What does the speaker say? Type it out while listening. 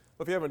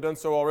Well, if you haven't done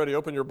so already,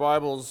 open your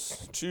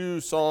Bibles to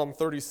Psalm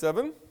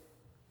 37.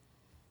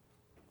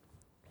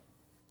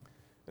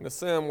 And as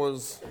Sam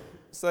was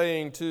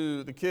saying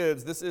to the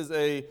kids, this is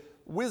a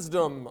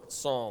wisdom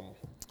psalm.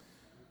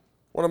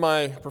 One of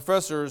my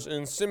professors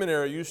in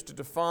seminary used to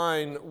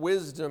define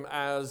wisdom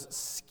as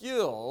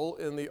skill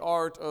in the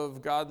art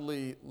of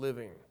godly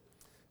living.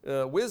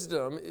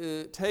 Wisdom,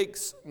 it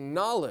takes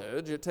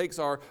knowledge, it takes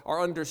our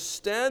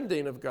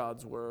understanding of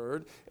God's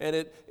Word, and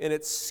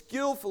it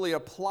skillfully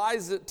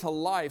applies it to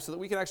life so that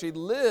we can actually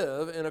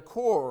live in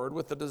accord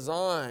with the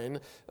design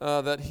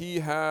that He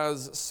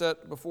has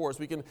set before us.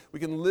 We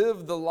can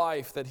live the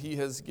life that He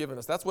has given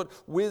us. That's what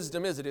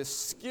wisdom is. It is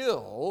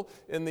skill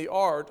in the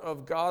art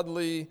of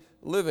godly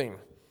living.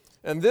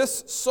 And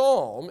this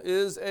psalm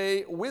is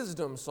a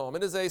wisdom psalm.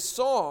 It is a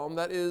psalm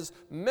that is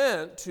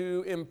meant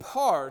to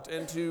impart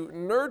and to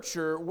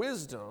nurture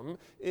wisdom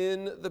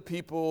in the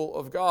people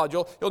of God.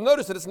 You'll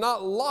notice that it's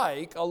not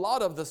like a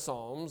lot of the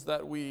psalms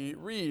that we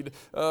read.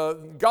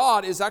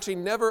 God is actually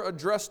never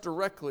addressed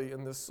directly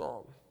in this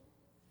psalm.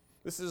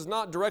 This is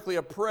not directly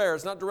a prayer.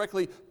 It's not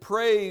directly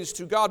praise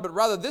to God, but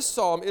rather this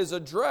psalm is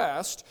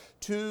addressed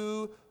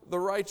to the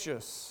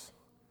righteous.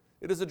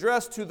 It is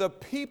addressed to the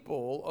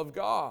people of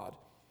God.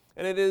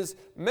 And it is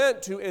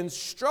meant to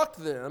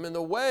instruct them in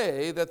the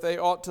way that they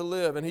ought to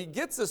live. And He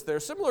gets us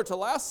there, similar to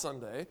last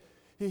Sunday,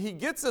 He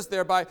gets us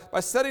there by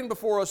setting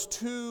before us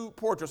two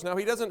portraits. Now,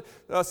 He doesn't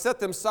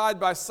set them side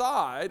by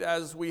side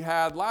as we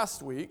had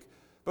last week,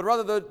 but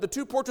rather the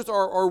two portraits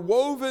are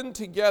woven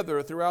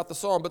together throughout the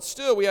psalm. But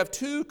still, we have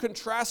two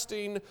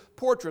contrasting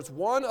portraits,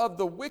 one of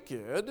the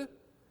wicked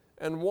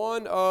and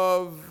one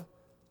of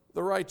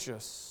the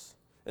righteous.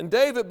 And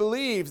David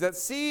believes that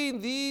seeing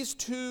these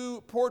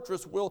two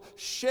portraits will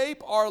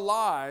shape our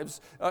lives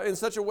in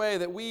such a way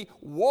that we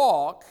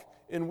walk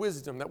in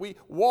wisdom, that we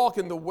walk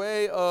in the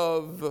way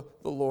of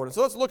the Lord. And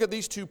so let's look at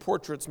these two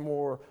portraits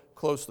more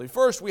closely.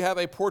 First, we have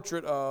a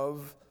portrait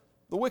of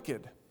the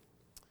wicked.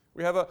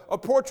 We have a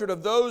portrait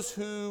of those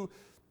who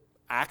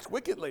act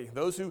wickedly,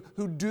 those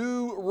who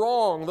do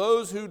wrong,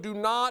 those who do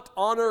not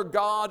honor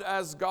God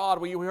as God.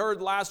 We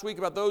heard last week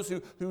about those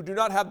who do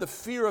not have the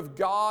fear of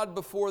God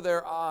before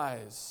their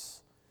eyes.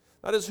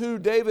 That is who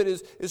David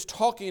is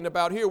talking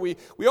about here. We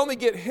only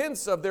get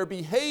hints of their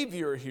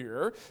behavior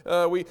here.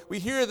 We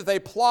hear that they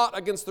plot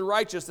against the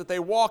righteous, that they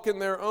walk in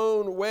their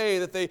own way,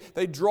 that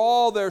they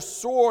draw their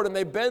sword and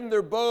they bend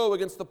their bow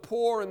against the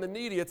poor and the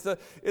needy.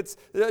 It's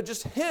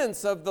just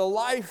hints of the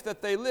life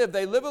that they live.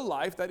 They live a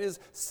life that is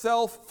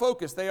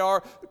self-focused. They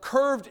are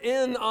curved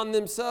in on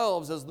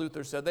themselves, as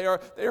Luther said. They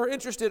are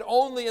interested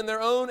only in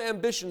their own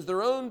ambitions,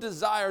 their own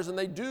desires, and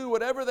they do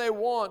whatever they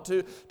want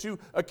to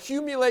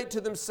accumulate to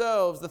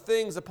themselves the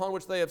things upon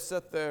which they have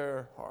set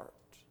their heart.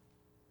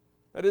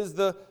 That is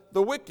the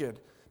wicked.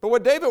 But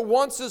what David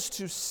wants us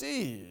to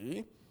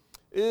see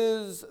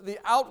is the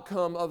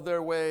outcome of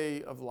their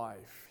way of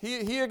life.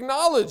 He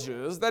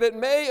acknowledges that it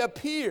may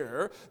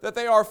appear that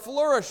they are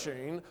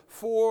flourishing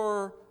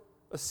for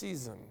a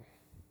season.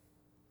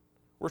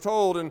 We're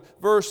told in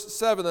verse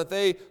 7 that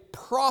they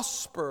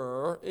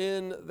prosper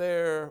in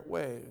their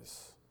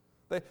ways.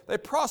 They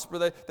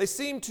prosper. They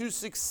seem to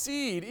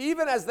succeed,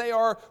 even as they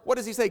are, what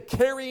does he say,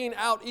 carrying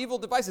out evil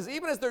devices,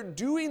 even as they're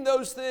doing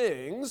those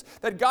things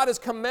that God has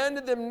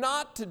commanded them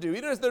not to do,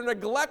 even as they're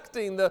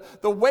neglecting the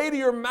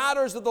weightier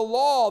matters of the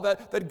law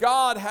that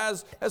God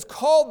has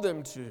called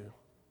them to.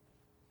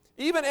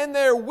 Even in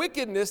their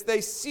wickedness,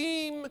 they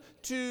seem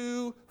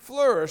to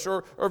flourish.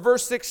 Or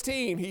verse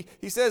 16,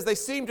 he says they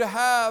seem to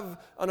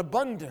have an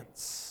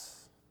abundance.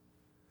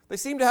 They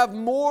seem to have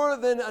more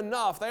than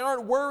enough. They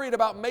aren't worried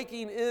about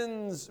making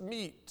ends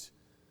meet.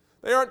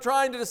 They aren't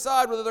trying to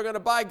decide whether they're going to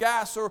buy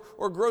gas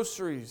or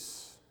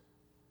groceries.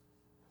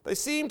 They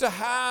seem to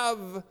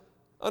have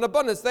an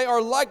abundance. They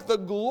are like the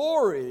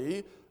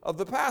glory of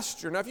the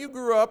pasture. Now, if you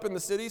grew up in the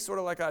city, sort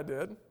of like I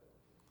did,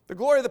 the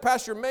glory of the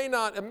pasture may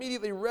not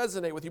immediately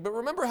resonate with you, but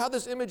remember how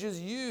this image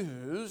is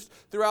used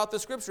throughout the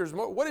Scriptures.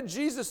 What did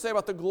Jesus say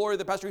about the glory of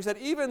the pasture? He said,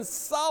 even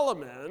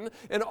Solomon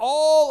in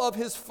all of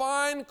his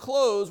fine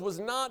clothes was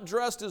not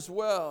dressed as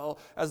well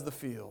as the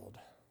field.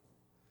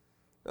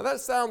 Now that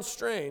sounds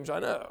strange, I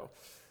know.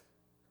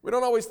 We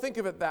don't always think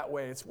of it that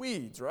way. It's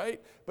weeds,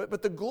 right?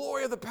 But the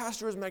glory of the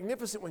pasture is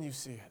magnificent when you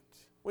see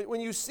it.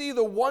 When you see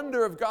the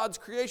wonder of God's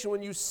creation,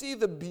 when you see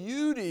the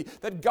beauty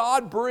that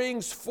God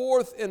brings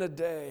forth in a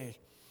day.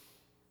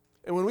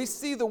 And when we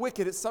see the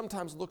wicked, it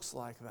sometimes looks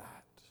like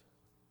that.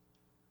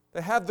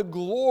 They have the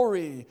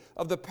glory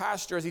of the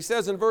pasture. As he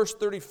says in verse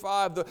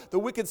 35, the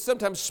wicked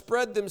sometimes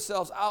spread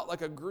themselves out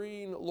like a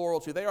green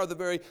laurel tree. They are the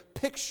very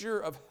picture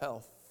of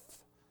health.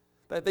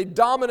 That they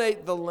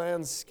dominate the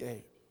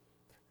landscape.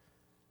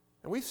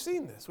 And we've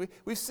seen this.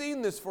 We've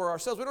seen this for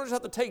ourselves. We don't just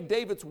have to take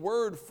David's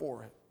word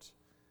for it.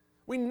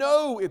 We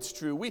know it's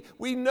true.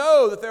 We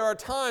know that there are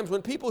times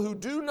when people who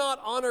do not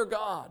honor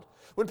God,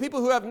 when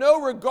people who have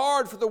no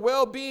regard for the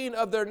well-being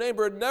of their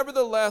neighbor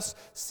nevertheless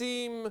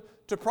seem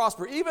to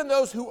prosper. Even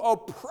those who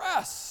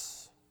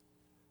oppress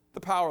the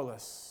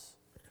powerless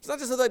It's not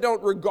just that they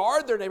don't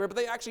regard their neighbor, but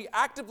they actually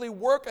actively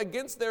work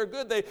against their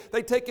good.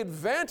 They take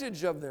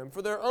advantage of them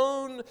for their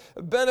own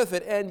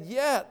benefit, and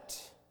yet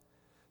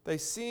they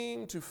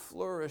seem to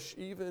flourish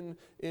even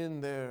in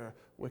their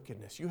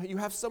wickedness. You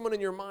have someone in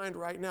your mind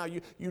right now.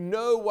 You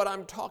know what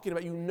I'm talking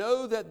about. You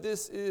know that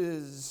this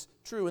is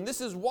true. And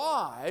this is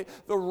why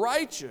the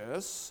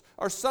righteous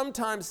are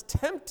sometimes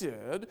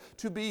tempted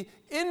to be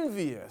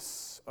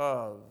envious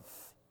of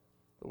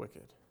the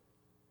wicked.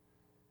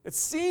 It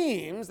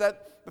seems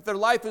that their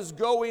life is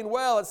going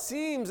well. It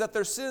seems that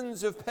their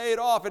sins have paid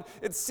off.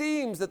 It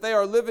seems that they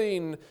are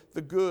living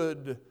the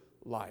good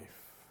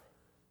life.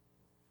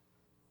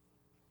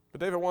 But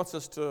David wants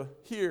us to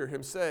hear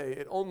him say,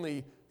 it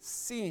only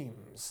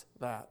seems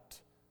that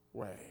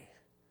way.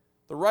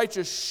 The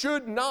righteous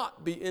should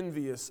not be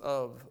envious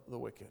of the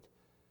wicked,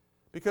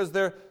 because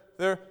their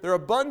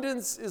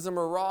abundance is a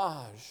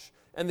mirage,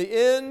 and the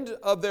end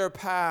of their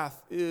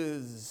path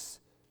is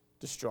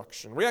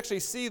destruction. We actually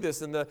see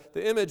this in the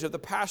image of the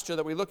pasture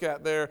that we look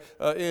at there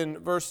in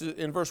verse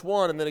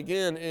 1 and then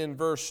again in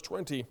verse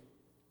 20.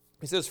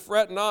 He says,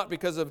 fret not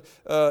because of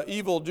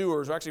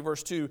evildoers, or actually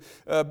verse 2,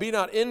 be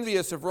not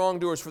envious of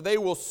wrongdoers, for they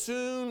will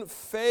soon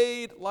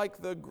fade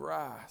like the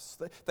grass.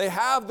 They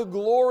have the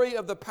glory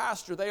of the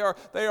pasture. They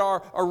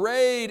are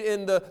arrayed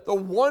in the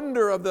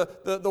wonder of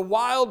the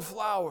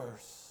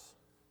wildflowers.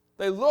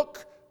 They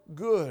look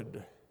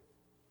good.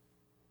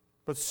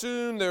 But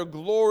soon their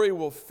glory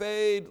will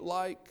fade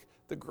like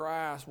the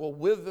grass, will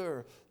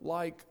wither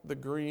like the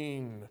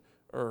green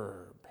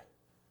herb.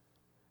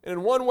 And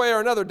in one way or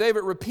another,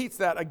 David repeats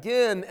that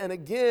again and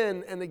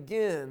again and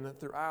again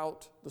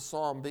throughout the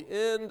psalm. The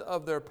end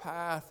of their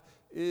path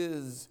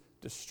is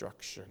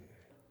destruction.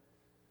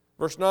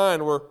 Verse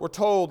 9, we're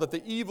told that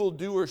the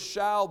evildoer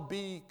shall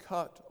be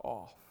cut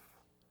off.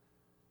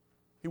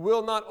 He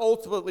will not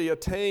ultimately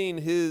attain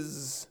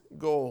his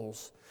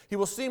goals. He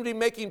will seem to be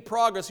making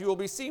progress. He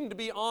will seem to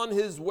be on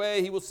his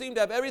way. He will seem to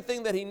have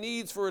everything that he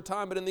needs for a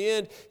time, but in the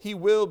end, he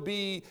will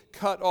be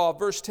cut off.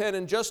 Verse 10,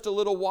 in just a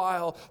little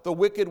while, the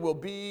wicked will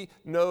be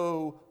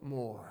no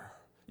more.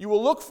 You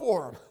will look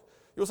for him.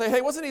 You will say, hey,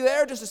 wasn't he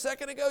there just a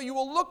second ago? You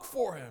will look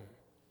for him,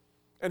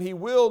 and he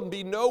will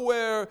be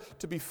nowhere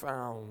to be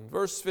found.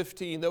 Verse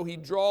 15, though he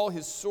draw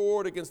his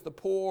sword against the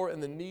poor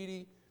and the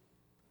needy,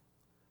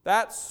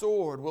 that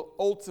sword will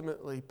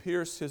ultimately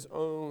pierce his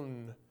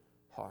own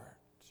heart.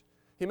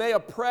 He may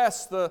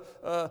oppress the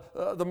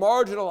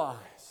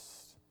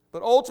marginalized,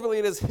 but ultimately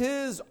it is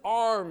his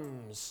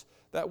arms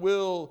that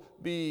will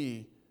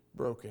be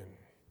broken.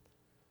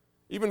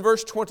 Even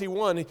verse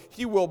 21,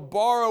 he will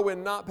borrow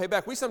and not pay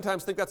back. We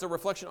sometimes think that's a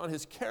reflection on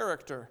his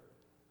character.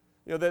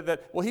 You know,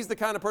 that he's the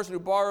kind of person who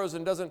borrows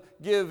and doesn't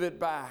give it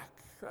back.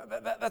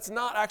 That's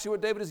not actually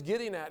what David is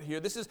getting at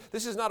here. This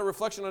is not a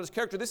reflection on his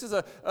character. This is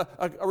a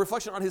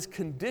reflection on his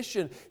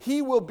condition.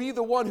 He will be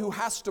the one who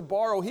has to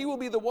borrow. He will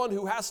be the one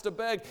who has to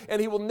beg,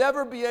 and he will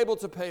never be able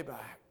to pay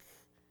back.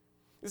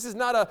 This is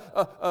not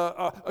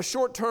a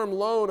short-term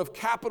loan of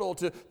capital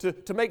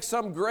to make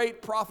some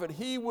great profit.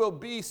 He will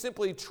be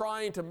simply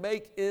trying to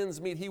make ends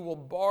meet. He will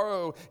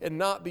borrow and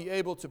not be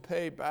able to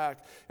pay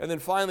back. And then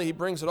finally, he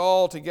brings it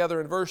all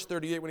together in verse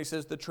 38 when he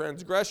says, the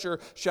transgressor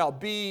shall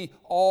be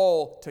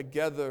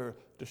altogether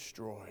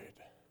destroyed.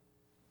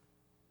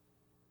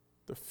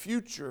 The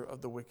future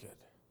of the wicked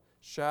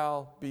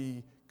shall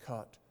be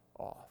cut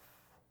off.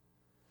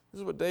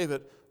 This is what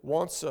David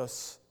wants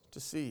us to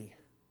see.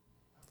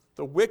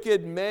 The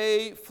wicked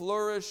may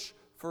flourish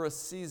for a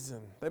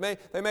season.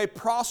 They may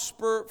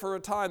prosper for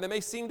a time. They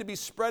may seem to be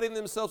spreading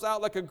themselves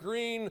out like a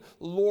green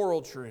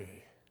laurel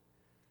tree.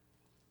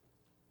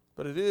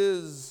 But it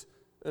is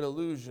an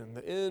illusion.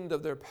 The end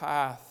of their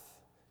path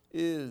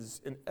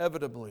is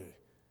inevitably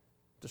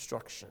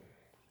destruction.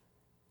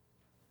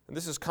 And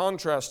this is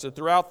contrasted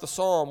throughout the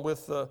psalm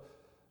with the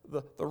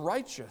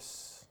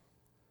righteous.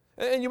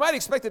 And you might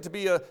expect it to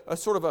be a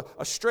sort of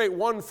a straight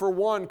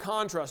one-for-one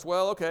contrast.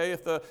 Well, okay,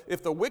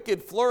 if the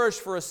wicked flourish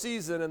for a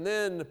season and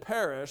then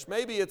perish,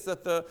 maybe it's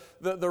that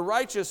the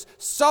righteous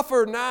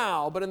suffer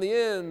now, but in the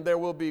end there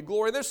will be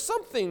glory. There's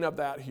something of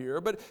that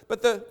here, but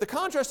the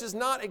contrast is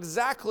not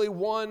exactly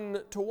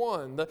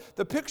one-to-one.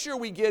 The picture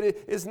we get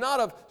is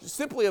not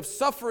simply of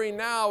suffering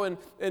now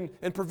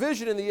and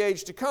provision in the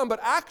age to come, but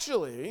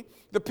actually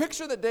the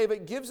picture that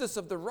David gives us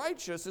of the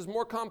righteous is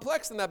more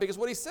complex than that, because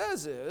what he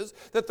says is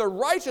that the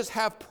righteous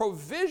have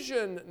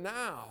provision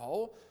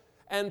now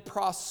and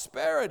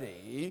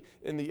prosperity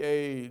in the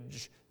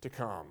age to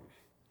come.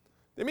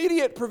 The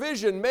immediate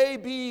provision may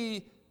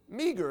be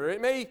meager. It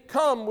may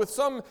come with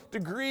some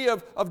degree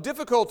of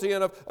difficulty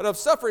and of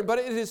suffering, but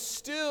it is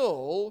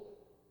still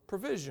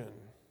provision.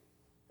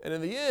 And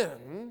in the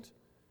end,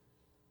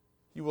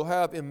 you will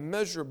have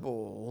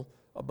immeasurable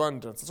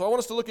abundance. So I want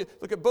us to look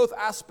at both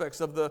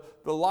aspects of the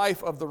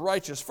life of the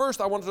righteous.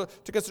 First, I want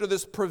to consider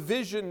this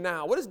provision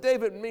now. What does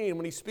David mean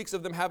when he speaks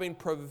of them having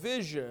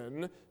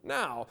provision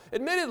now?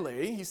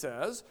 Admittedly, he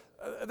says,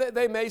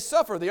 they may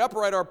suffer. The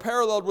upright are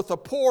paralleled with the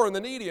poor and the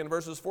needy in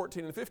verses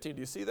 14 and 15. Do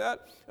you see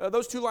that?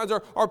 Those two lines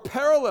are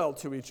parallel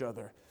to each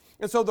other.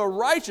 And so the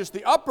righteous,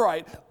 the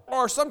upright,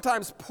 are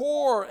sometimes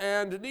poor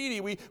and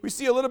needy. We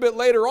see a little bit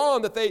later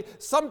on that they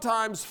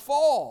sometimes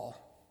fall.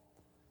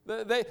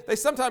 They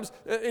sometimes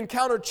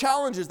encounter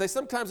challenges. They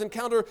sometimes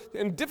encounter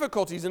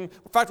difficulties. In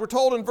fact, we're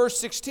told in verse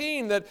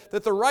 16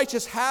 that the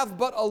righteous have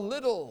but a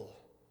little.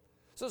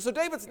 So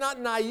David's not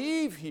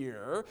naive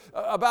here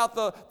about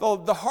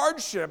the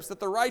hardships that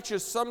the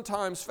righteous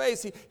sometimes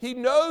face. He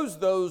knows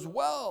those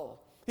well.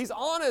 He's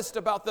honest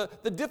about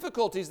the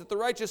difficulties that the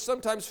righteous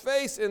sometimes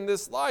face in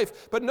this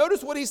life. But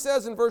notice what he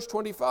says in verse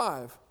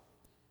 25.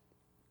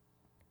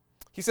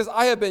 He says,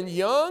 I have been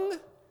young,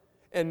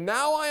 and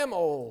now I am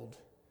old,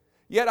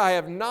 yet I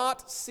have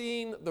not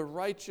seen the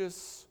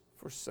righteous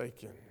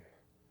forsaken,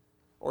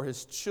 or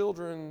his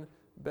children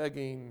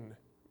begging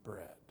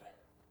bread.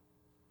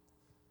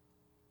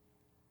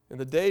 In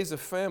the days of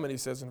famine, he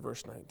says in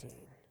verse 19,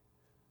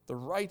 the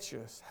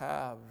righteous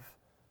have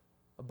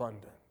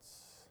abundance.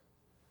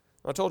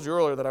 I told you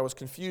earlier that I was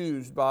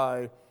confused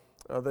by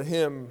the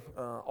hymn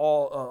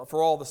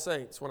For All the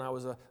Saints when I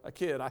was a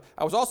kid.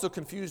 I was also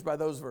confused by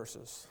those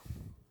verses.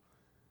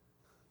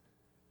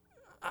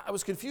 I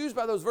was confused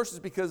by those verses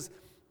because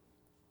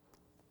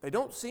they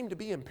don't seem to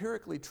be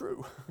empirically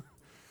true.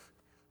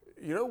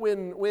 You know,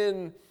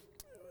 when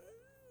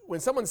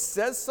someone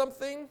says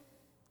something,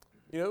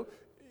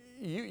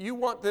 you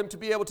want them to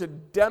be able to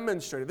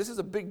demonstrate it. This is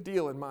a big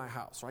deal in my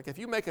house. Like if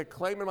you make a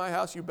claim in my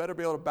house, you better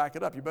be able to back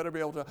it up. You better be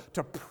able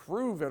to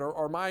prove it,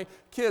 or my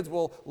kids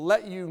will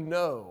let you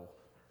know.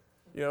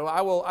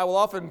 I will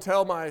often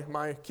tell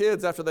my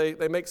kids after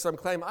they make some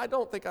claim, I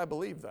don't think I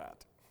believe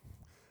that.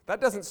 That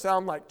doesn't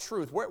sound like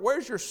truth.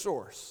 Where's your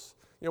source?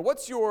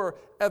 What's your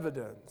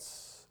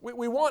evidence?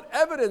 We want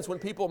evidence when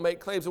people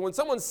make claims. And when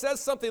someone says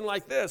something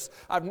like this,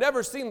 I've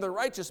never seen the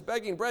righteous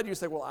begging bread, you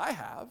say, well, I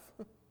have.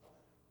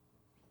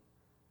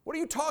 What are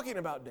you talking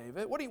about,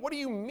 David? What do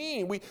you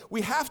mean?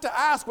 We have to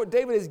ask what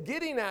David is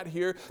getting at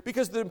here,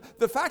 because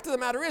the fact of the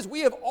matter is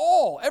we have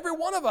every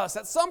one of us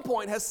at some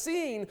point has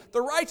seen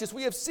the righteous.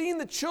 We have seen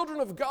the children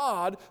of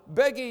God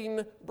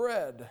begging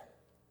bread.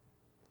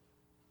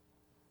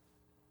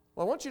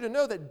 Well, I want you to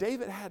know that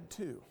David had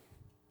too.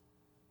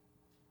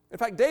 In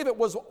fact, David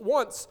was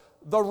once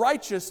the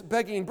righteous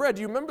begging bread.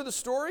 Do you remember the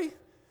story?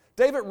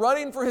 David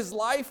running for his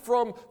life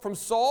from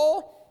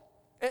Saul.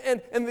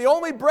 And the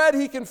only bread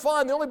he can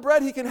find, the only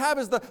bread he can have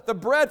is the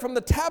bread from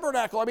the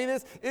tabernacle. I mean,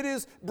 it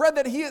is bread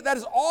that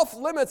is off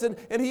limits,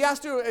 and he has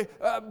to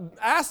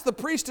ask the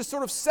priest to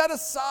sort of set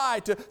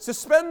aside, to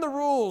suspend the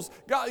rules.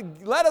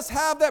 God, let us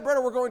have that bread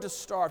or we're going to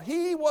starve.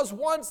 He was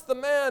once the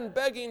man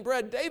begging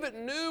bread. David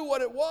knew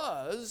what it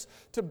was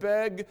to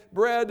beg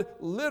bread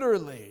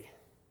literally.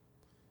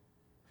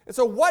 And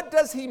so what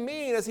does he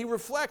mean as he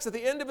reflects at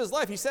the end of his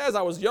life? He says,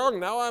 I was young,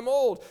 now I'm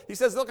old. He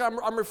says, look,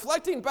 I'm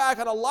reflecting back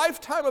on a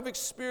lifetime of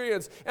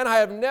experience, and I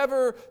have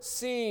never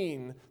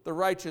seen the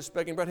righteous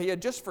begging bread. He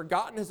had just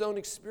forgotten his own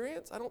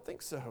experience? I don't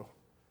think so.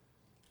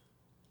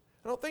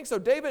 I don't think so.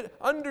 David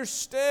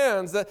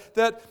understands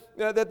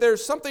that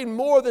there's something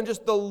more than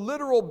just the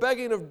literal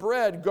begging of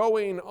bread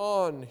going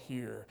on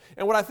here.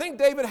 And what I think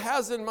David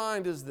has in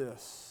mind is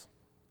this.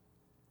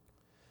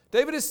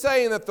 David is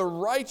saying that the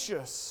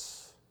righteous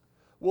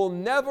will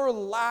never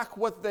lack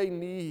what they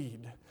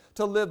need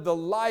to live the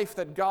life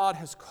that God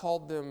has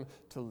called them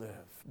to live.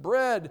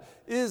 Bread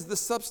is the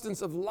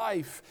substance of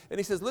life. And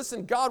he says,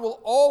 listen, God will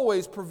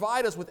always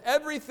provide us with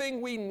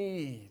everything we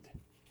need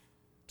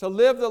to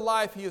live the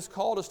life He has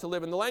called us to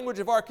live. In the language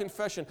of our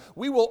confession,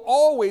 we will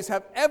always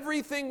have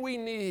everything we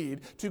need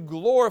to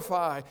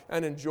glorify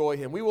and enjoy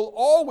Him. We will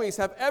always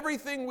have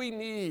everything we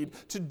need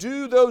to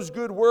do those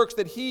good works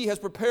that He has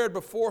prepared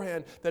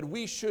beforehand, that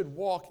we should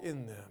walk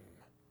in them.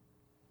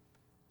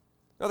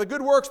 Now, the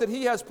good works that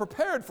He has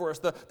prepared for us,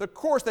 the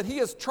course that He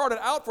has charted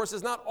out for us,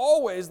 is not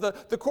always the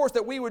course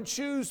that we would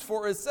choose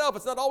for itself.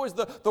 It's not always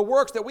the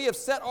works that we have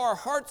set our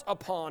hearts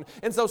upon.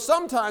 And so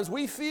sometimes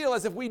we feel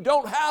as if we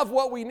don't have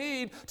what we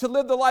need to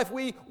live the life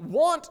we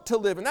want to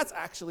live. And that's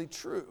actually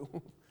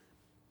true.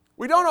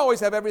 We don't always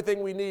have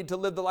everything we need to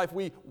live the life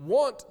we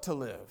want to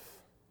live.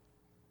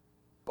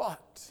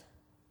 But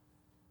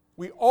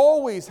we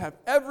always have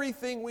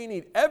everything we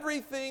need,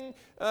 everything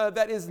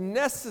that is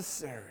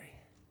necessary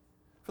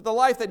for the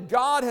life that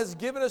God has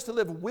given us to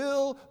live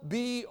will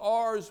be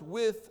ours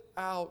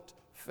without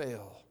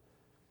fail.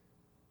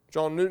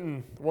 John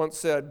Newton once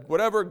said,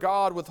 whatever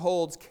God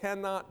withholds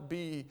cannot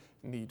be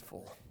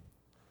needful.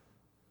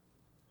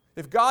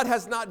 If God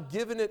has not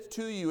given it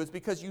to you, it's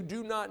because you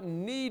do not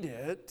need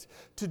it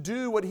to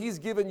do what He's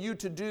given you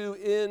to do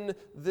in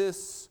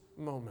this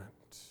moment.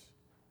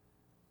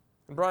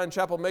 And Bryan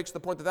Chapell makes the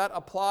point that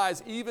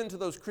applies even to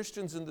those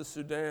Christians in the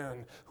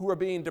Sudan who are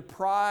being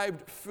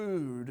deprived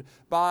food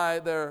by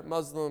their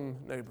Muslim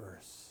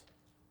neighbors.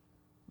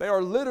 They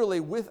are literally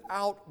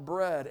without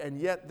bread, and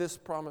yet this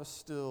promise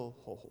still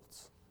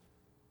holds.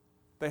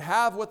 They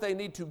have what they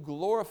need to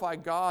glorify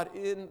God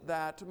in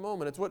that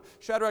moment. It's what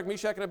Shadrach,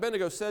 Meshach, and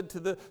Abednego said to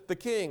the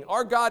king.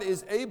 Our God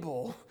is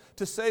able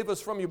to save us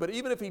from you, but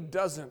even if He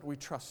doesn't, we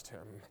trust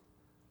Him.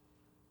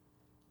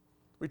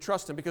 We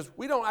trust Him because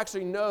we don't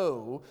actually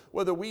know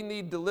whether we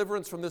need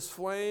deliverance from this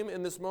flame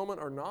in this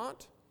moment or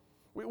not.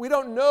 We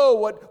don't know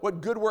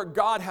what good work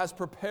God has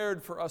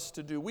prepared for us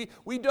to do.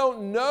 We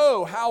don't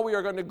know how we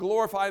are going to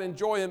glorify and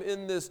enjoy Him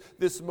in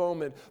this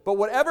moment. But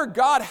whatever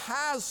God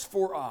has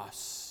for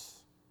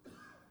us,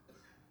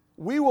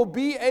 we will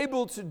be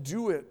able to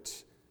do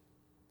it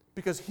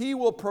because He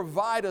will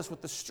provide us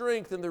with the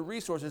strength and the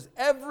resources.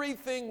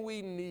 Everything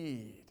we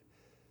need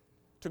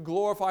to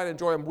glorify and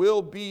enjoy Him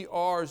will be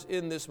ours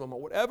in this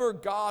moment. Whatever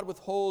God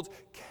withholds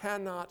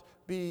cannot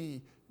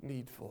be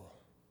needful.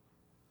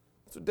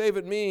 That's what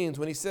David means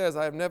when he says,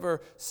 I have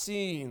never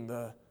seen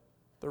the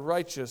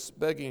righteous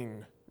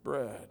begging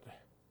bread.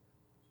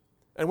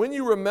 And when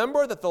you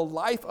remember that the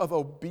life of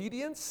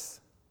obedience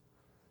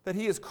that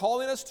He is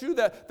calling us to,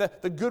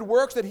 that the good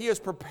works that He has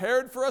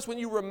prepared for us, when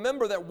you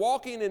remember that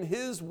walking in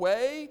His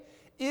way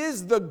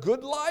is the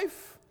good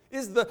life,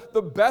 is the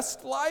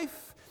best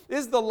life,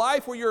 is the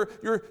life where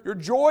your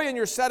joy and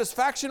your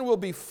satisfaction will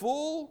be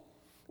full,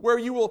 where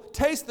you will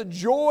taste the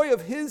joy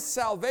of His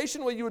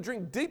salvation, where you will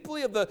drink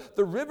deeply of the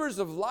rivers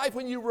of life,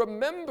 when you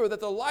remember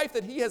that the life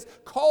that He has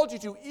called you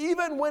to,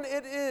 even when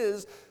it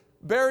is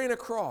bearing a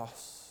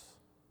cross,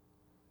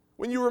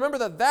 when you remember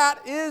that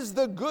that is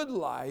the good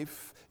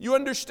life, you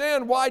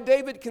understand why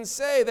David can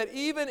say that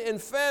even in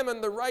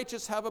famine the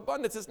righteous have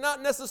abundance. It's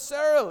not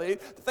necessarily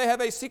that they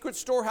have a secret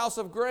storehouse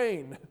of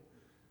grain,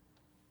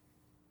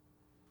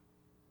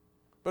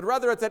 but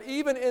rather it's that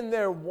even in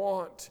their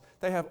want,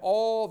 they have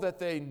all that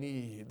they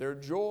need. Their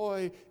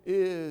joy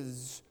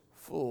is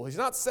full. He's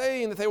not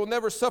saying that they will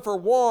never suffer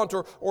want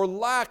or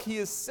lack. He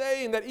is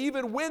saying that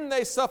even when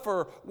they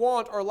suffer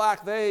want or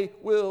lack, they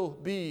will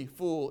be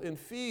full in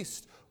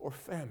feast or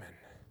famine.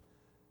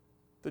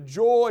 The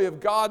joy of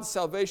God's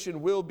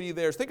salvation will be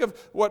theirs. Think of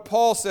what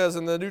Paul says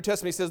in the New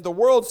Testament. He says, the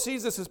world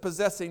sees us as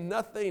possessing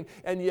nothing,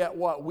 and yet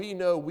what? We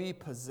know we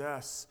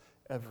possess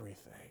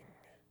everything.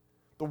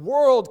 The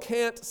world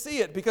can't see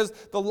it because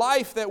the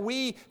life that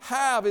we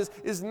have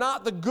is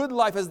not the good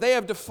life as they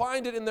have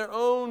defined it in their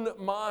own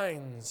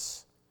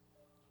minds.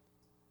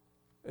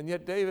 And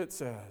yet David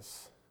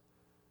says,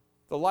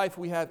 the life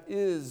we have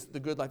is the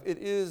good life. It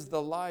is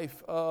the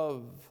life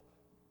of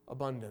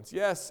abundance.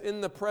 Yes, in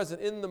the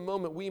present, in the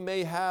moment, we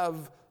may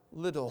have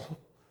little.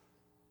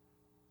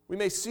 We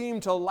may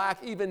seem to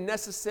lack even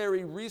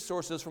necessary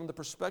resources from the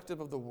perspective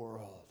of the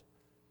world.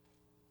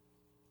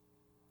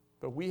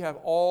 But we have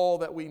all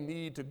that we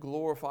need to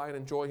glorify and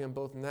enjoy Him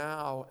both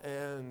now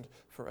and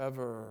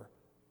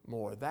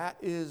forevermore. That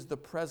is the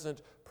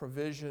present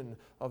provision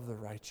of the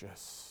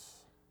righteous.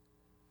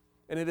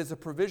 And it is a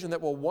provision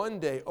that will one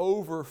day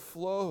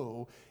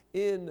overflow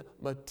in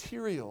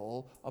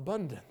material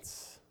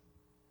abundance.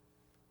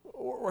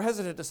 We're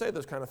hesitant to say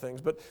those kind of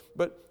things, but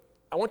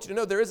I want you to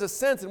know there is a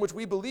sense in which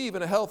we believe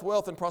in a health,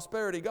 wealth, and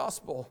prosperity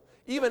gospel,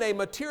 even a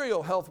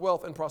material health,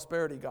 wealth, and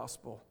prosperity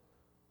gospel.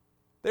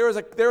 There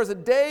is a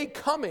day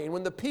coming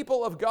when the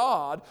people of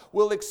God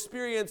will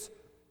experience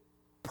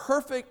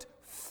perfect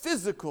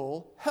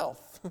physical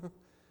health.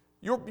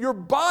 Your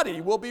body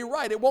will be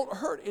right. It won't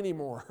hurt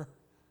anymore.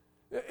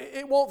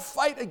 It won't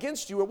fight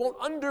against you. It won't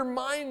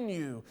undermine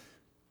you.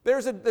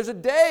 There's a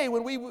day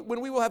when we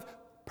will have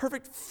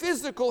perfect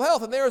physical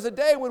health, and there is a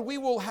day when we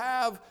will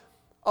have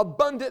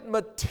abundant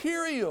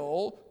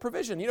material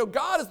provision. You know,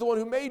 God is the one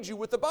who made you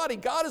with the body.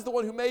 God is the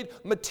one who made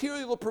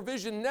material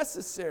provision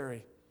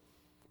necessary.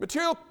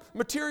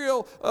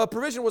 Material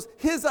provision was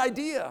His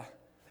idea.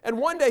 And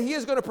one day He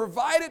is going to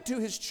provide it to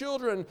His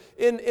children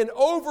in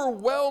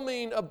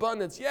overwhelming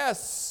abundance.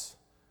 Yes,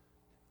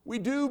 we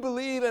do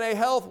believe in a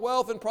health,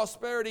 wealth, and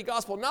prosperity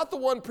gospel. Not the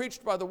one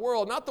preached by the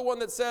world. Not the one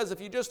that says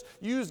if you just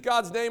use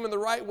God's name in the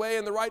right way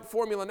and the right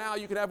formula now,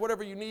 you can have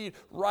whatever you need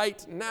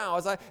right now.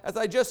 As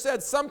I just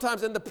said,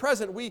 sometimes in the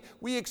present we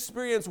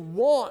experience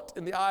want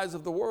in the eyes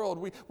of the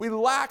world. We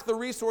lack the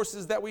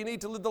resources that we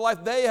need to live the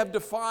life they have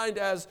defined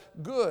as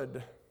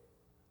good.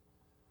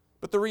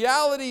 But the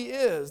reality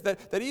is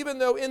that even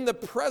though in the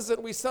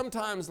present we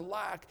sometimes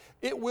lack,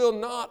 it will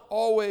not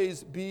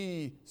always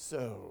be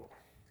so.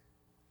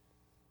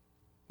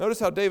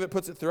 Notice how David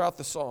puts it throughout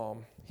the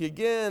psalm. He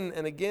again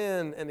and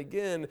again and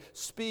again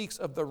speaks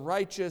of the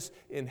righteous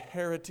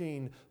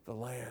inheriting the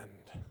land.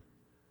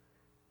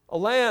 A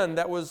land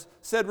that was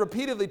said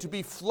repeatedly to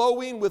be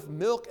flowing with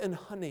milk and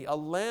honey, a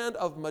land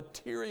of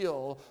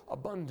material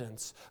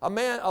abundance, a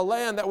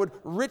land that would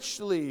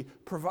richly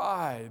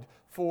provide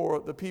for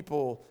the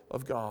people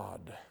of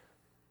God.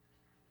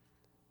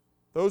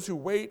 Those who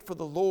wait for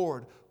the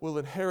Lord will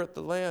inherit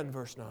the land,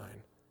 verse 9.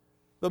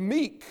 The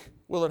meek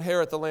will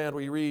inherit the land,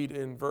 we read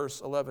in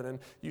verse 11. And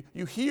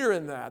you hear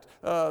in that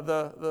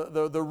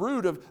the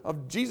root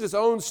of Jesus'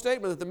 own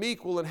statement that the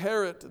meek will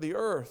inherit the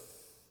earth.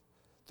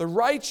 The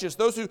righteous,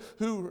 those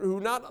who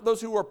not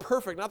those who are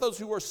perfect, not those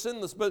who are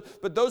sinless,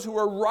 but those who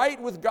are right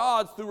with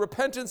God through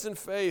repentance and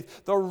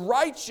faith, the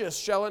righteous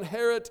shall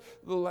inherit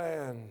the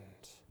land.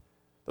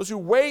 Those who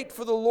wait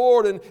for the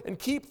Lord and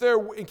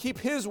keep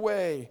His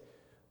way,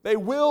 they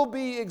will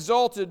be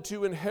exalted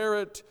to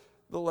inherit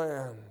the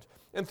land.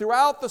 And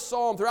throughout the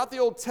Psalm, throughout the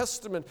Old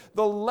Testament,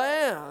 the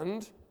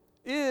land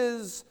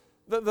is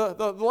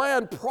the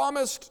land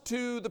promised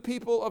to the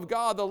people of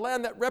God, the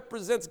land that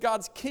represents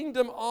God's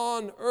kingdom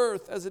on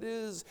earth as it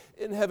is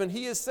in heaven.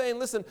 He is saying,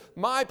 listen,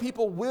 my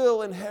people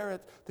will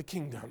inherit the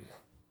kingdom.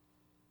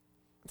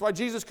 That's why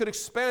Jesus could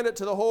expand it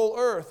to the whole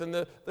earth in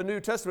the New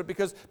Testament,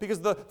 because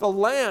the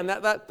land,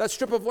 that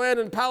strip of land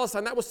in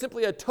Palestine, that was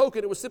simply a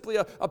token. It was simply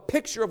a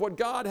picture of what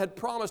God had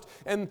promised.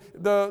 And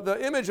the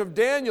image of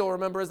Daniel,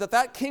 remember, is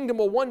that kingdom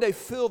will one day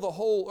fill the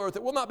whole earth.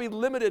 It will not be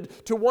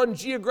limited to one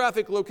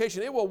geographic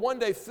location. It will one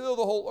day fill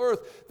the whole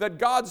earth, that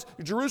God's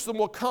Jerusalem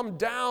will come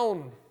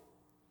down.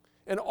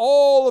 And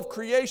all of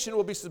creation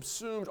will be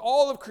subsumed.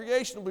 All of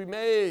creation will be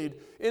made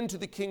into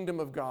the kingdom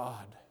of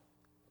God.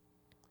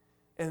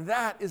 And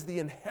that is the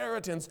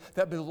inheritance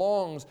that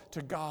belongs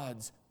to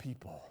God's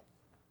people.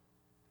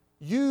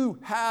 You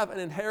have an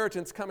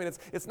inheritance coming.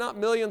 It's not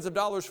millions of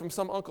dollars from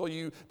some uncle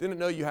you didn't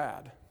know you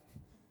had.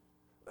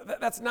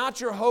 That's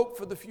not your hope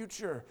for the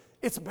future.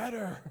 It's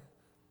better.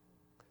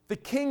 The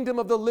kingdom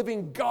of the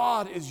living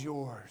God is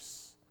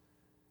yours.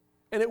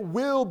 And it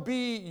will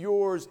be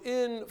yours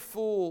in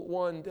full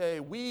one day.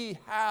 We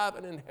have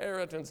an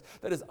inheritance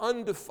that is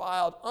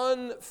undefiled,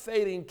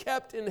 unfading,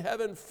 kept in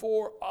heaven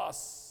for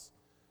us,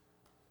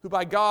 who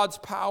by God's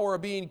power are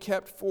being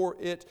kept for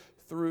it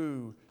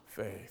through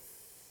faith.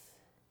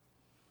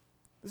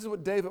 This is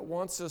what David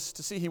wants us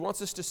to see. He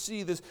wants us to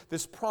see this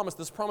promise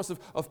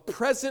of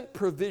present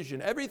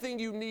provision, everything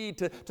you need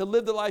to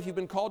live the life you've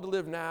been called to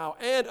live now,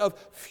 and of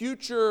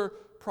future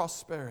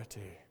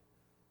prosperity.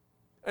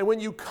 And when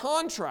you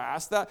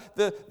contrast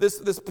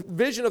this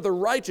vision of the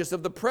righteous,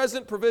 of the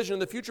present provision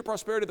and the future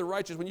prosperity of the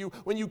righteous,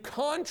 when you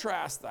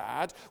contrast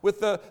that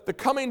with the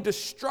coming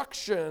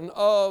destruction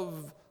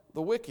of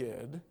the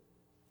wicked,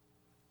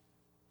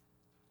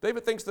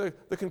 David thinks the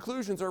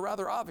conclusions are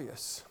rather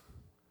obvious.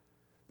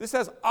 This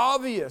has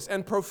obvious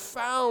and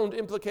profound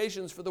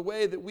implications for the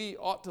way that we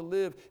ought to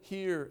live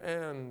here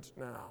and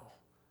now.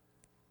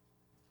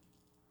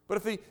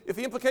 But if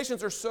the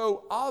implications are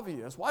so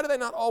obvious, why do they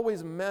not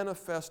always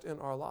manifest in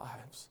our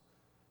lives?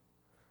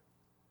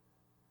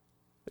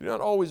 They do not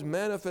always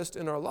manifest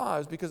in our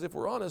lives because, if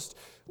we're honest,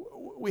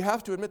 we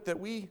have to admit that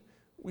we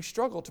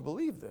struggle to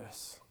believe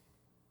this.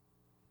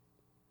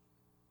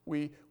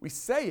 We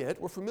say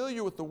it, we're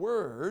familiar with the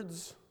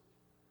words,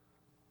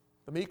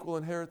 the meek will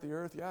inherit the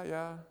earth,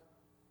 yeah.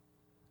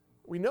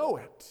 We know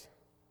it,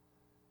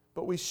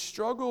 but we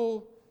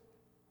struggle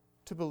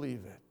to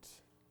believe it.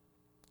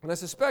 And I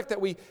suspect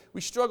that we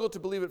struggle to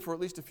believe it for at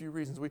least a few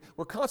reasons.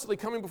 We're constantly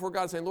coming before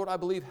God saying, Lord, I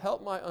believe,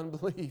 help my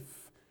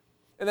unbelief.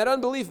 And that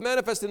unbelief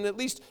manifests in at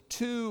least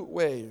two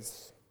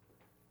ways.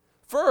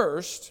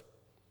 First,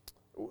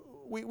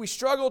 we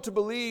struggle to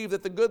believe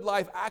that the good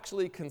life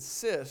actually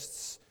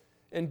consists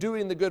in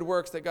doing the good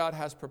works that God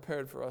has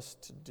prepared for us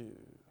to do.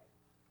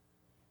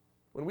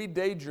 When we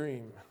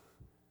daydream,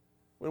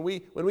 when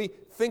we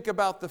think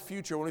about the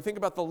future, when we think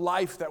about the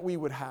life that we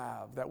would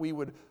have, that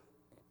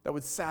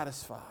would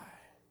satisfy,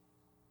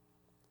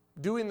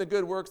 doing the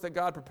good works that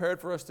God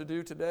prepared for us to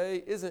do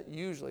today isn't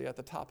usually at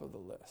the top of the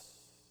list.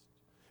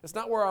 It's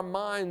not where our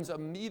minds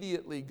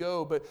immediately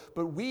go, but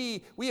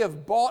we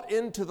have bought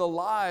into the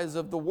lies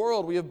of the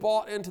world. We have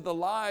bought into the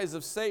lies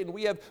of Satan.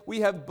 We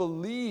have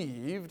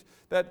believed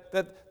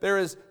that there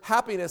is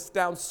happiness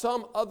down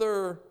some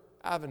other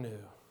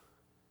avenue.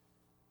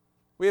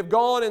 We have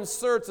gone in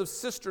search of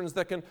cisterns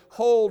that can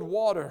hold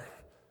water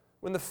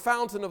when the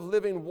fountain of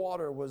living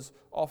water was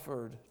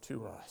offered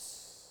to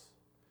us.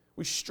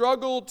 We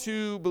struggle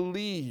to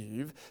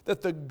believe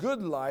that the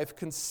good life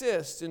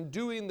consists in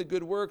doing the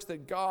good works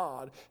that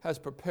God has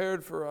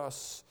prepared for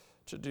us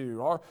to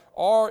do.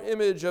 Our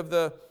image of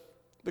the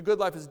good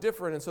life is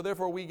different, and so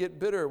therefore we get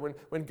bitter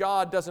when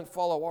God doesn't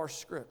follow our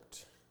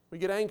script. We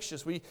get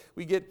anxious. We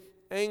get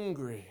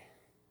angry.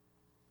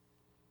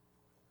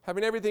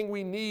 Having everything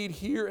we need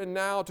here and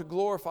now to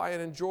glorify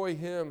and enjoy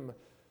Him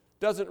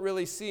doesn't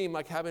really seem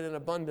like having an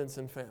abundance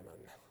in famine.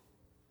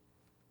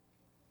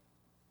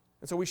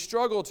 And so we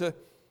struggle to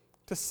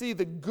see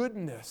the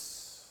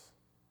goodness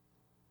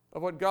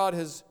of what God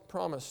has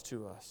promised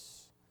to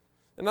us.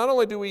 And not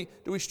only do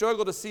we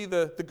struggle to see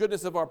the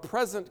goodness of our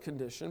present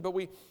condition, but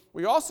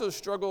we also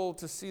struggle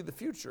to see the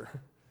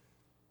future.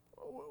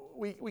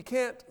 We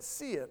can't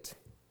see it.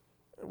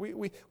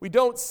 We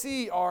don't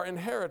see our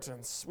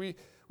inheritance. We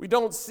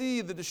don't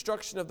see the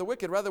destruction of the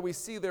wicked. Rather, we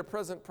see their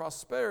present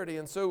prosperity.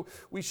 And so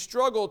we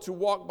struggle to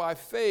walk by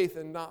faith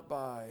and not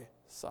by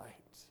sight.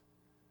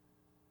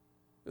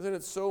 Isn't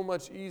it so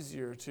much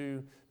easier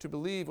to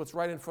believe what's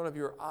right in front of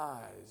your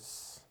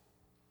eyes?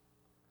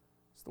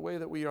 It's the way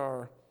that we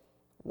are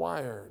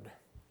wired.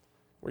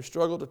 We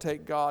struggle to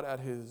take God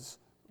at His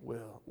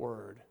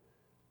word.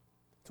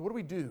 So what do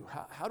we do?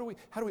 How do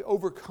we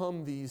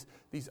overcome these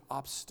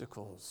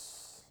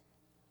obstacles?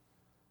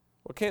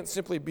 Well, it can't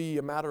simply be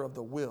a matter of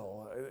the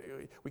will.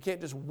 We can't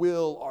just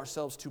will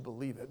ourselves to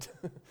believe it.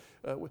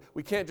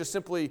 We can't just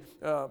simply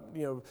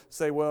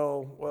say,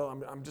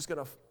 well, I'm just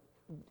going to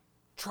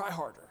try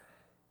harder.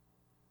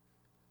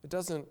 It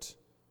doesn't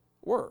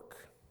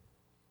work.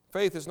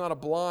 Faith is not a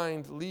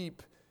blind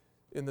leap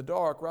in the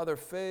dark. Rather,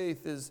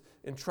 faith is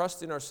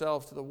entrusting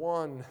ourselves to the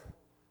one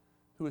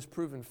who has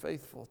proven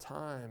faithful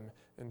time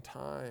and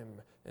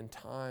time and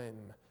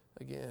time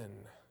again.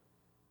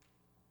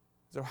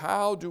 So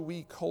how do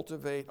we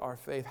cultivate our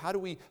faith? How do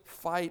we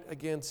fight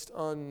against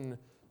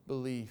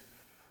unbelief?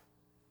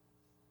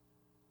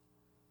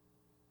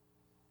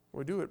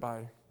 We do it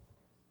by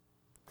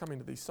coming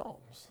to these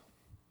Psalms.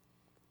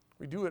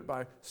 We do it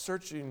by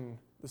searching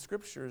the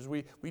Scriptures.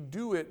 We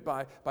do it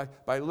by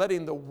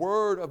letting the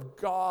Word of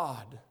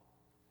God,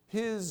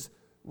 His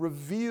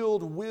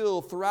revealed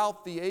will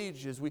throughout the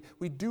ages,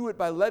 we do it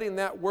by letting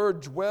that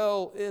Word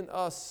dwell in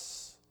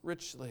us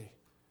richly.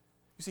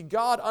 You see,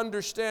 God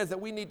understands that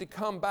we need to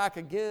come back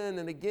again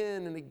and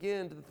again and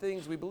again to the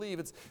things we believe.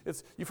 It's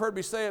you've heard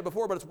me say it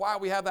before, but it's why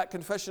we have that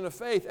confession of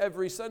faith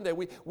every Sunday.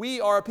 We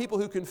are a people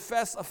who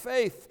confess a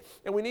faith,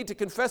 and we need to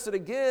confess it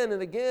again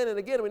and again and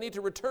again. We need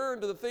to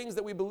return to the things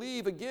that we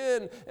believe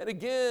again and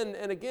again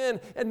and again,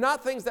 and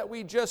not things that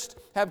we just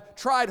have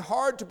tried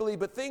hard to believe,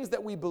 but things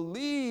that we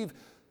believe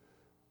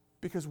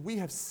because we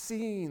have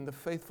seen the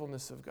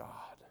faithfulness of God.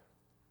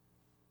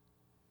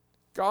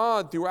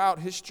 God, throughout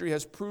history,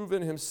 has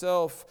proven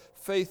Himself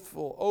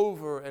faithful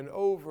over and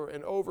over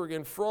and over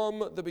again.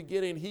 From the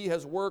beginning, He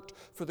has worked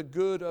for the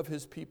good of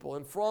His people.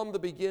 And from the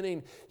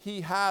beginning,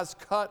 He has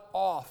cut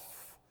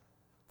off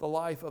the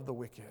life of the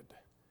wicked.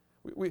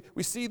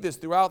 We see this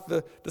throughout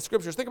the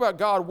Scriptures. Think about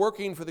God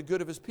working for the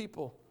good of His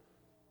people.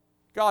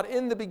 God,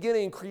 in the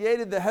beginning,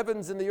 created the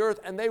heavens and the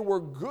earth, and they were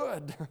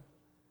good.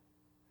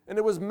 And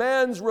it was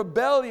man's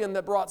rebellion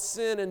that brought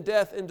sin and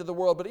death into the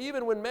world. But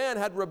even when man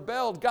had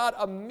rebelled, God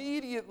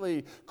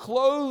immediately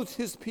clothed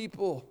His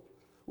people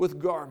with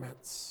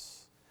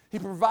garments. He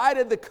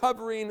provided the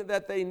covering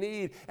that they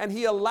need, and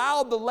He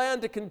allowed the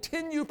land to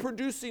continue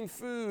producing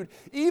food,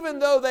 even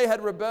though they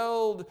had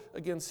rebelled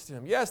against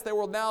Him. Yes, there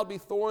will now be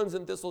thorns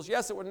and thistles.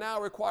 Yes, it would now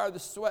require the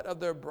sweat of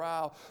their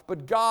brow.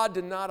 But God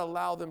did not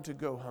allow them to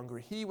go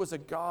hungry. He was a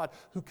God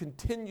who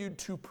continued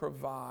to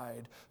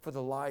provide for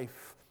the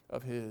life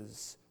of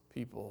His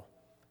people.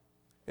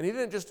 And He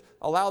didn't just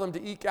allow them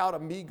to eke out a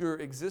meager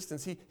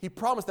existence. He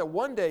promised that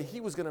one day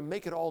He was going to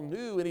make it all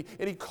new. And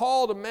he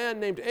called a man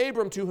named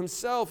Abram to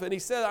Himself, and He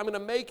said, I'm going to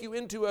make you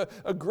into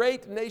a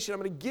great nation. I'm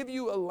going to give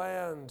you a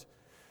land,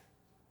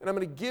 and I'm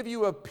going to give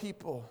you a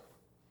people.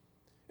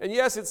 And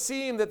yes, it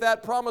seemed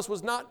that promise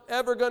was not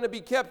ever going to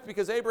be kept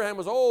because Abraham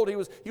was old. He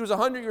was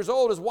 100 years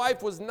old. His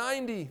wife was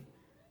 90.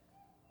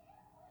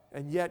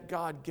 And yet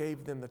God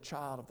gave them the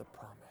child of the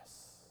promise.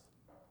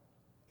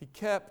 He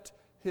kept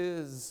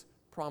His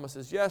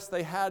promises. Yes,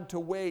 they had to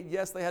wait.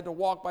 Yes, they had to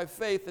walk by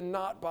faith and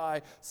not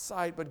by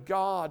sight. But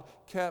God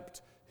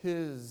kept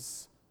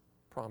His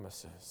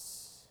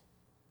promises.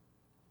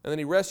 And then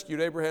He rescued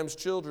Abraham's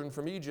children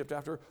from Egypt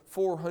after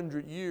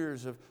 400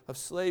 years of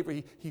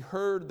slavery. He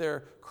heard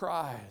their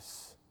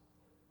cries.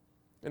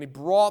 And He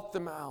brought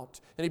them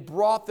out. And He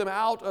brought them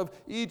out of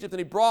Egypt. And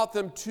He brought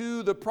them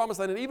to the promised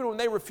land. And even when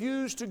they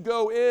refused to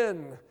go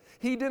in,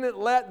 He didn't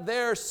let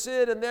their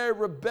sin and their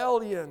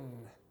rebellion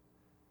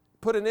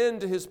put an end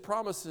to His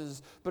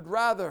promises, but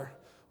rather,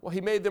 He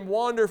made them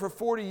wander for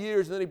 40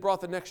 years, and then He brought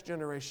the next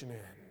generation in.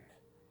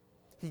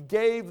 He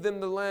gave them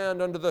the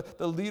land under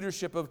the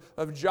leadership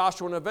of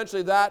Joshua, and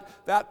eventually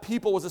that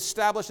people was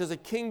established as a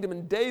kingdom,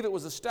 and David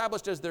was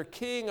established as their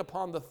king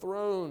upon the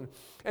throne.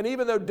 And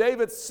even though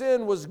David's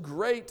sin was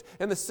great,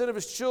 and the sin of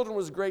his children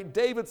was great,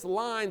 David's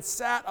line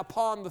sat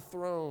upon the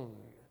throne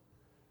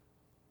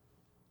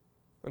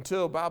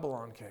until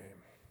Babylon came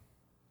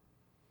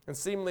and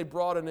seemingly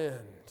brought an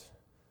end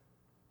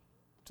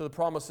to the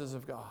promises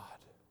of God.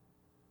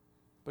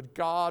 But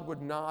God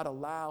would not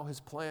allow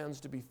His plans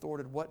to be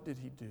thwarted. What did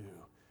He do?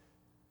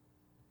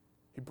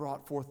 He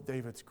brought forth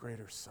David's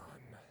greater son.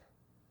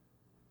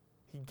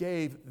 He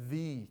gave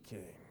the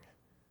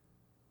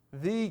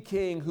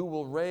king who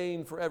will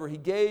reign forever. He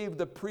gave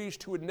the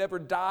priest who would never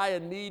die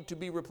and need to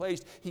be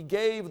replaced. He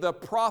gave the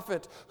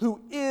prophet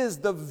who is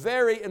the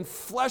very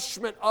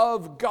enfleshment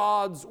of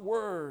God's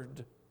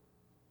word.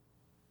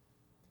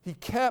 He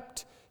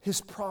kept His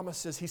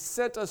promises. He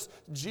sent us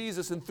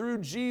Jesus, and through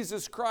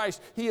Jesus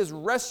Christ, He has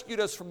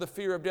rescued us from the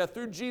fear of death.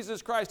 Through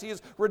Jesus Christ, He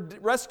has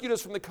rescued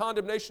us from the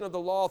condemnation of the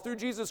law. Through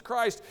Jesus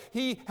Christ,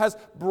 He has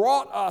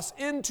brought us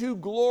into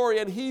glory,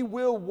 and He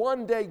will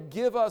one day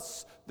give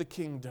us the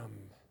kingdom.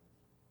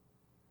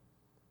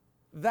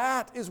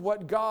 That is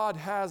what God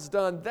has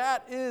done.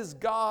 That is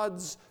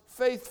God's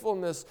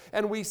faithfulness.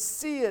 And we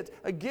see it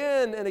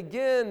again and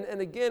again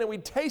and again, and we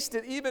taste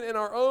it even in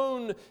our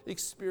own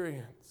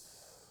experience.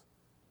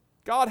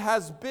 God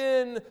has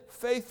been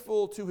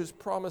faithful to His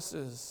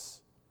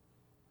promises,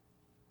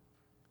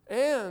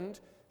 and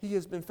He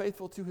has been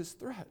faithful to His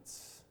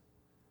threats.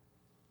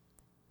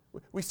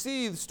 We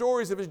see the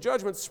stories of His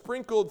judgment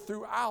sprinkled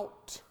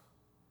throughout.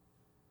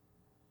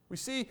 We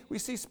see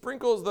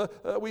sprinkles,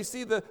 we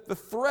see the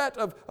threat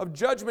of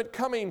judgment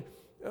coming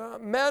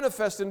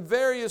manifest in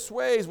various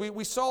ways.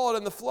 We saw it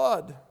in the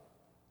flood.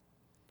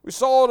 We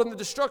saw it in the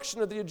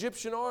destruction of the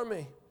Egyptian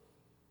army.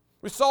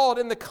 We saw it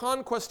in the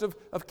conquest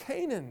of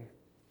Canaan.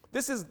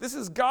 This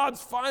is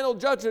God's final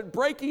judgment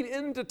breaking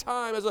into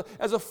time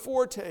as a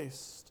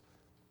foretaste,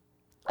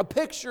 a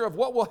picture of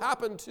what will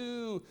happen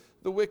to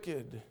the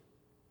wicked.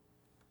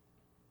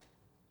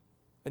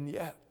 And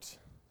yet,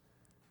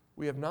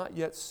 we have not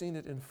yet seen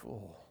it in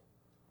full.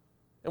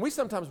 And we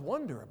sometimes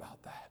wonder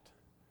about that.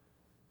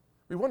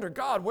 We wonder,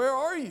 God, where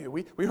are you?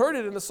 We heard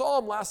it in the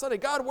psalm last Sunday.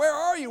 God, where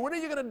are you? When are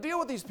you going to deal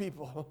with these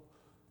people?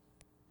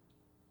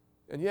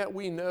 And yet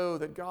we know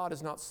that God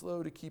is not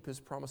slow to keep his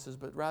promises,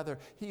 but rather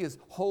he is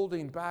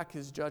holding back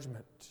his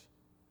judgment.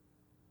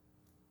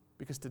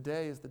 Because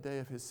today is the day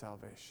of his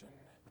salvation.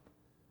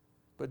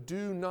 But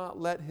do not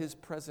let his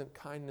present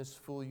kindness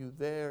fool you.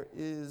 There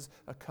is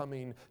a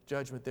coming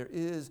judgment. There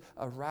is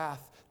a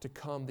wrath to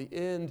come. The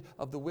end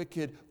of the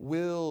wicked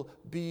will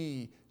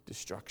be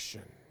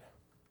destruction.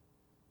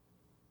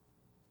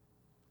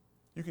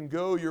 You can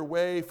go your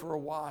way for a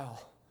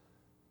while,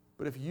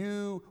 but if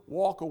you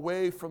walk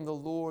away from the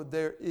Lord,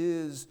 there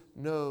is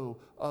no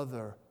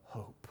other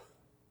hope.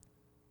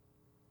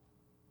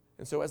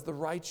 And so as the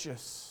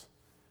righteous,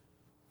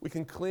 we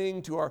can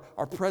cling to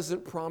our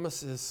present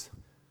promises,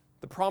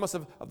 the promise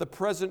of the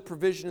present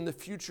provision and the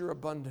future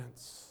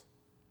abundance.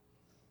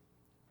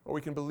 Or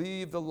we can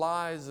believe the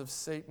lies of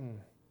Satan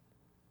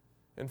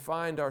and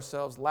find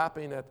ourselves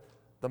lapping at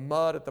the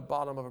mud at the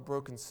bottom of a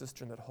broken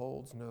cistern that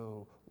holds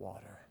no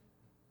water.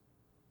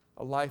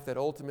 A life that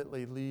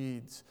ultimately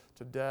leads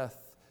to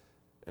death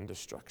and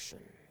destruction.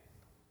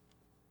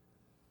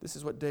 This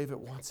is what David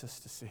wants us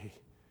to see.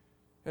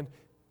 And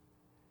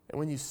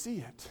when you see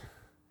it,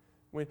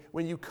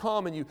 when you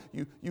come and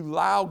you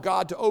allow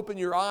God to open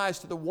your eyes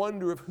to the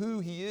wonder of who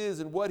he is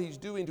and what he's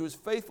doing, to his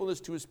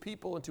faithfulness to his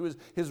people and to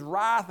his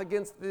wrath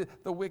against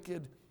the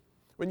wicked,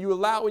 when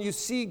you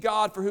see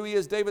God for who he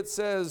is, David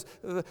says,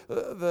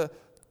 the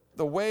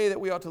way that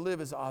we ought to live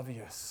is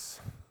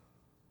obvious.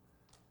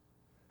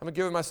 I haven't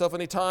given myself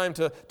any time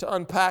to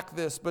unpack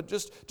this, but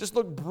just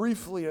look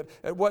briefly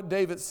at what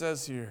David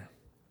says here.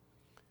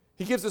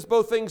 He gives us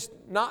both things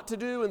not to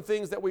do and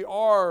things that we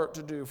are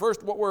to do.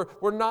 First, what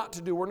we're not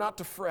to do. We're not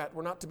to fret.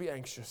 We're not to be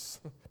anxious.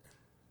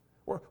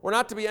 We're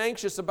not to be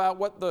anxious about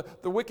what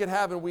the wicked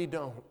have and we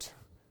don't.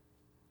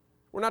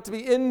 We're not to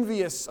be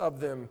envious of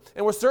them.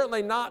 And we're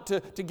certainly not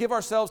to give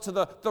ourselves to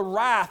the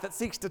wrath that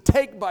seeks to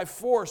take by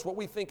force what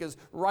we think is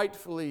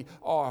rightfully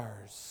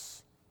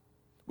ours.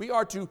 We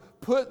are to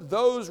put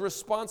those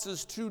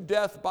responses to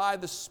death by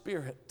the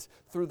Spirit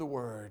through the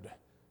Word.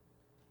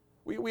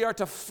 We are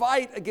to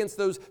fight against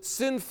those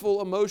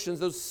sinful emotions,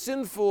 those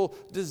sinful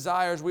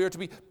desires. We are to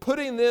be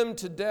putting them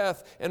to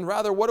death. And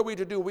rather, what are we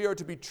to do? We are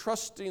to be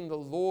trusting the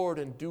Lord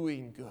and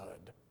doing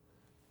good.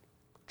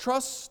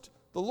 Trust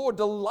the Lord.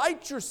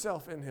 Delight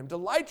yourself in him.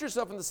 Delight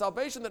yourself in the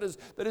salvation that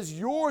is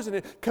yours,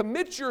 and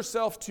commit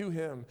yourself to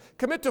him.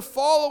 Commit to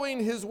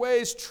following his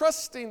ways,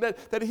 trusting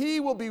that he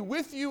will be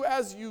with you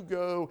as you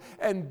go,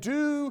 and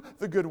do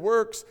the good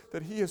works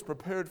that he has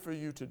prepared for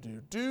you to do.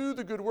 Do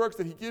the good works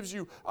that he gives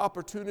you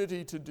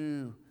opportunity to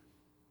do.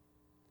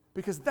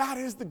 Because that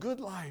is the good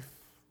life.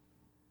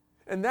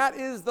 And that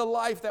is the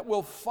life that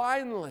will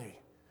finally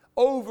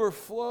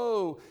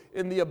overflow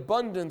in the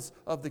abundance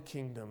of the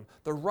kingdom.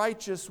 The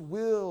righteous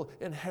will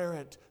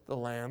inherit the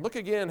land. Look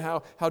again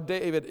how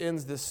David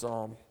ends this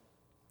psalm.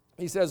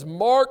 He says,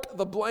 mark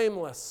the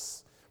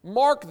blameless.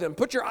 Mark them.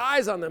 Put your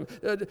eyes on them.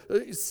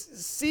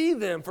 See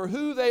them for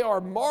who they are.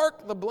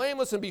 Mark the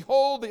blameless and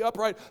behold the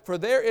upright, for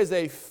there is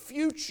a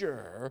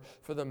future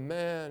for the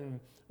man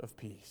of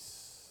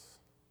peace.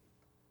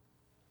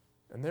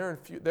 And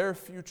their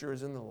future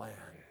is in the land.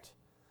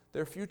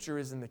 Their future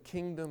is in the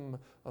kingdom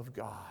of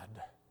God.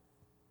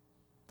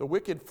 The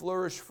wicked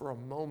flourish for a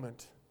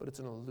moment, but it's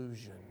an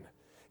illusion.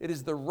 It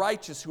is the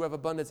righteous who have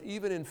abundance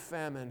even in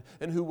famine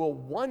and who will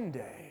one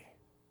day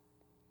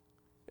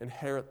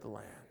inherit the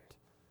land.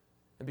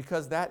 And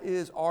because that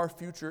is our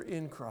future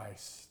in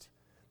Christ,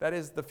 that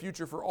is the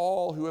future for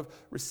all who have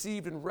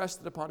received and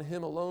rested upon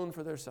him alone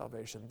for their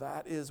salvation.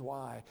 That is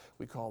why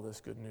we call this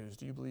good news.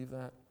 Do you believe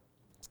that?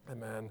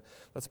 Amen.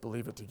 Let's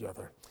believe it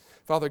together.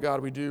 Father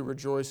God, we do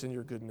rejoice in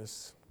your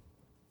goodness.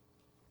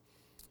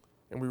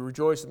 And we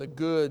rejoice in the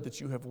good that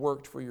you have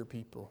worked for your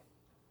people.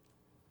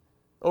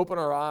 Open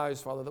our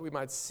eyes, Father, that we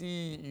might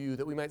see you,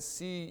 that we might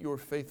see your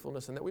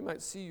faithfulness, and that we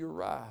might see your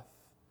wrath,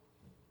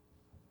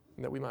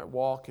 and that we might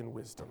walk in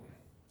wisdom.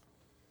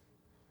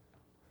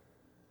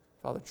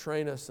 Father,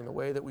 train us in the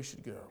way that we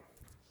should go.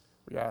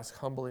 We ask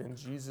humbly in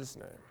Jesus'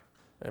 name.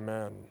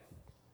 Amen.